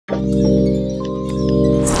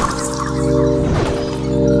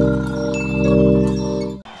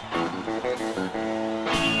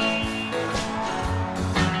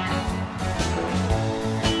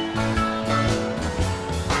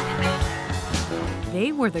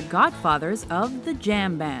They were the godfathers of the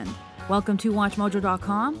jam band. Welcome to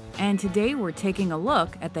WatchMojo.com, and today we're taking a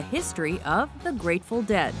look at the history of the Grateful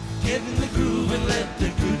Dead. Get in the groove and let the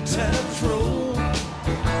good times roll.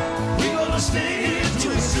 We're gonna stay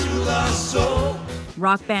till we soothe our soul.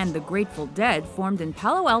 Rock band The Grateful Dead formed in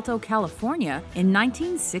Palo Alto, California in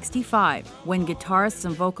 1965, when guitarists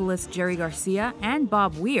and vocalists Jerry Garcia and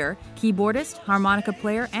Bob Weir, keyboardist, harmonica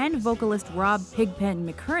player, and vocalist Rob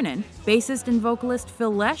Pigpen McKernan, bassist and vocalist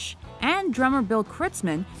Phil Lesh, and drummer Bill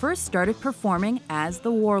Kritzman first started performing as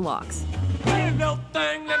the Warlocks. Ain't no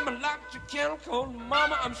thing that my life you can't hold,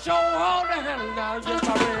 mama. I'm so hard to handle now, yes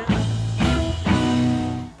I am.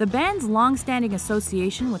 The band's long-standing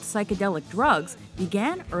association with psychedelic drugs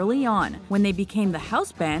began early on, when they became the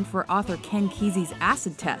house band for author Ken Kesey's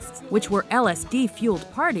acid tests, which were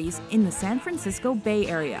LSD-fueled parties in the San Francisco Bay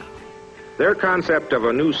Area. Their concept of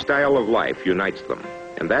a new style of life unites them,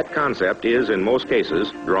 and that concept is, in most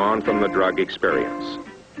cases, drawn from the drug experience.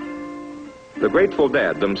 The Grateful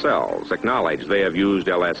Dead themselves acknowledge they have used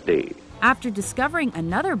LSD. After discovering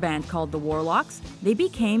another band called the Warlocks, they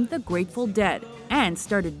became the Grateful Dead and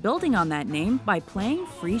started building on that name by playing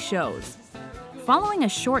free shows. Following a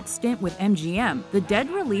short stint with MGM, the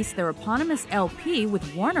Dead released their eponymous LP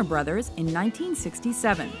with Warner Brothers in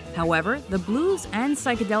 1967. However, the blues and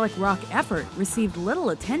psychedelic rock effort received little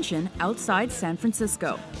attention outside San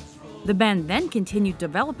Francisco. The band then continued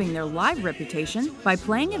developing their live reputation by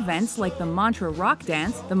playing events like the Montreux Rock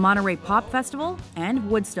Dance, the Monterey Pop Festival, and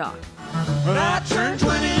Woodstock. When I turned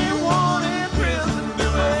 21 in prison,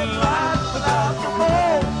 doing life without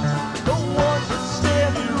parole, no one could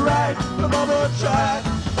stand me right. Mama tried,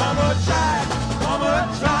 mama tried,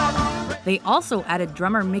 mama tried. They also added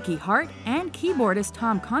drummer Mickey Hart and keyboardist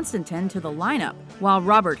Tom Constantin to the lineup, while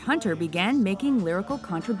Robert Hunter began making lyrical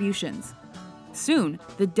contributions. Soon,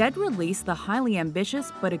 the Dead released the highly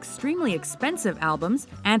ambitious but extremely expensive albums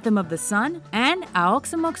Anthem of the Sun and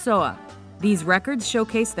Aoxomoxoa. These records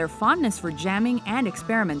showcase their fondness for jamming and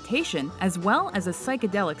experimentation, as well as a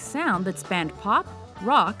psychedelic sound that spanned pop,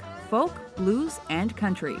 rock, folk, blues, and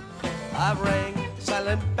country. I rang the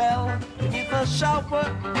silent bell beneath the shower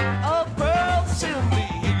of pearls in the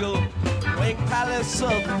eagle wing palace of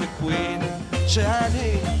the queen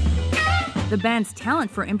shining. The band's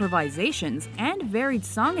talent for improvisations and varied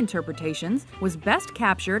song interpretations was best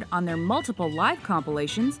captured on their multiple live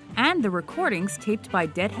compilations and the recordings taped by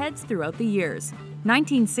Deadheads throughout the years.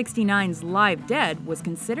 1969's Live Dead was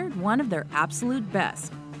considered one of their absolute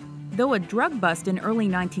best. Though a drug bust in early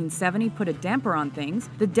 1970 put a damper on things,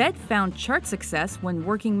 the Dead found chart success when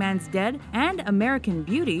Working Man's Dead and American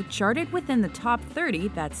Beauty charted within the top 30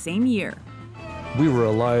 that same year. We were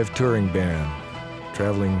a live touring band,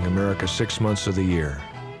 traveling America 6 months of the year.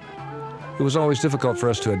 It was always difficult for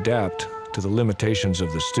us to adapt to the limitations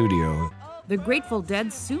of the studio. The Grateful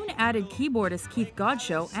Dead soon added keyboardist Keith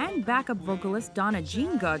Godchaux and backup vocalist Donna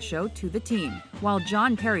Jean Godchaux to the team, while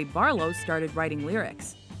John Perry Barlow started writing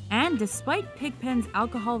lyrics. And despite Pigpen's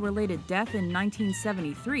alcohol-related death in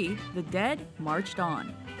 1973, the Dead marched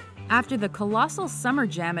on. After the colossal summer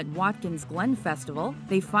jam at Watkins Glen Festival,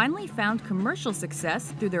 they finally found commercial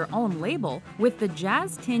success through their own label with the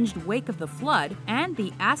jazz-tinged Wake of the Flood and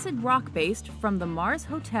the acid rock-based From the Mars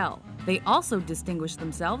Hotel. They also distinguished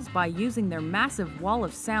themselves by using their massive wall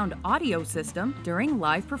of sound audio system during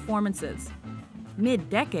live performances.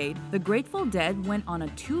 Mid-decade, the Grateful Dead went on a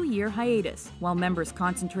 2-year hiatus, while members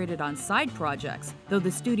concentrated on side projects, though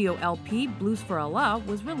the studio LP Blues for Allah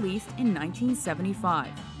was released in 1975.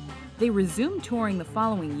 They resumed touring the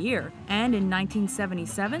following year, and in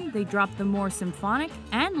 1977 they dropped the more symphonic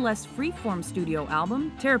and less freeform studio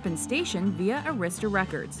album Terrapin Station via Arista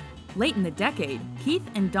Records. Late in the decade, Keith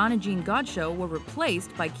and Donna Jean Godchaux were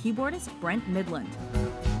replaced by keyboardist Brent Midland.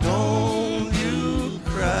 Don't you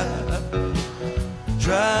cry,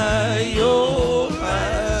 dry your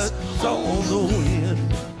eyes on the wind.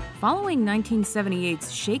 Following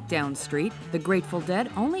 1978's Shakedown Street, the Grateful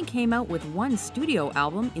Dead only came out with one studio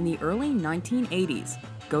album in the early 1980s,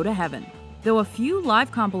 Go to Heaven. Though a few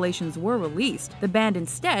live compilations were released, the band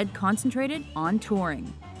instead concentrated on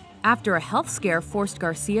touring. After a health scare forced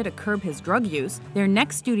Garcia to curb his drug use, their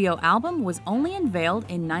next studio album was only unveiled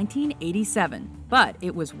in 1987, but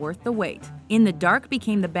it was worth the wait. In the Dark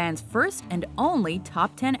became the band's first and only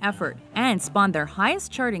top 10 effort, and spawned their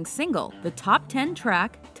highest charting single, the top 10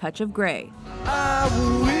 track, Touch of Grey. I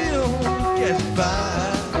will get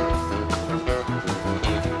by.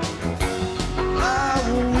 I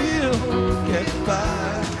will get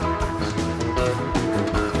by.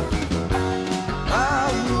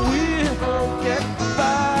 I will get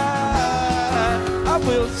by. I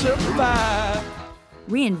will survive.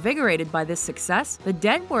 Reinvigorated by this success, the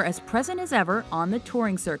Dead were as present as ever on the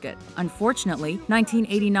touring circuit. Unfortunately,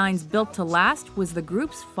 1989's Built to Last was the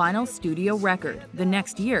group's final studio record. The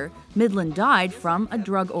next year, Midland died from a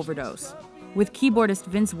drug overdose. With keyboardist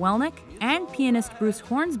Vince Welnick and pianist Bruce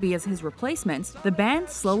Hornsby as his replacements, the band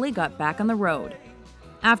slowly got back on the road.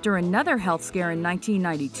 After another health scare in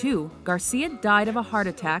 1992, Garcia died of a heart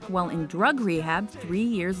attack while in drug rehab 3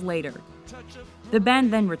 years later. The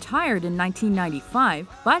band then retired in 1995,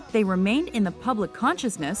 but they remained in the public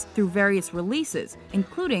consciousness through various releases,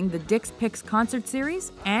 including the Dick's Picks concert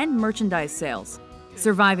series and merchandise sales.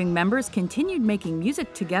 Surviving members continued making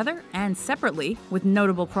music together and separately, with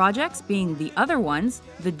notable projects being The Other Ones,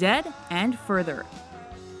 The Dead, and Further.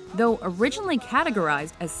 Though originally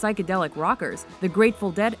categorized as psychedelic rockers, the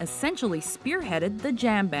Grateful Dead essentially spearheaded the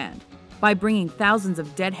jam band. By bringing thousands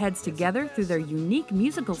of Deadheads together through their unique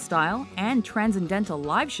musical style and transcendental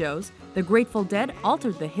live shows, the Grateful Dead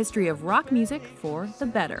altered the history of rock music for the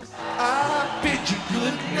better. I bid you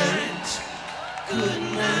good night, good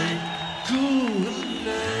night, good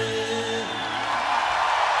night.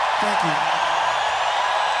 Thank you.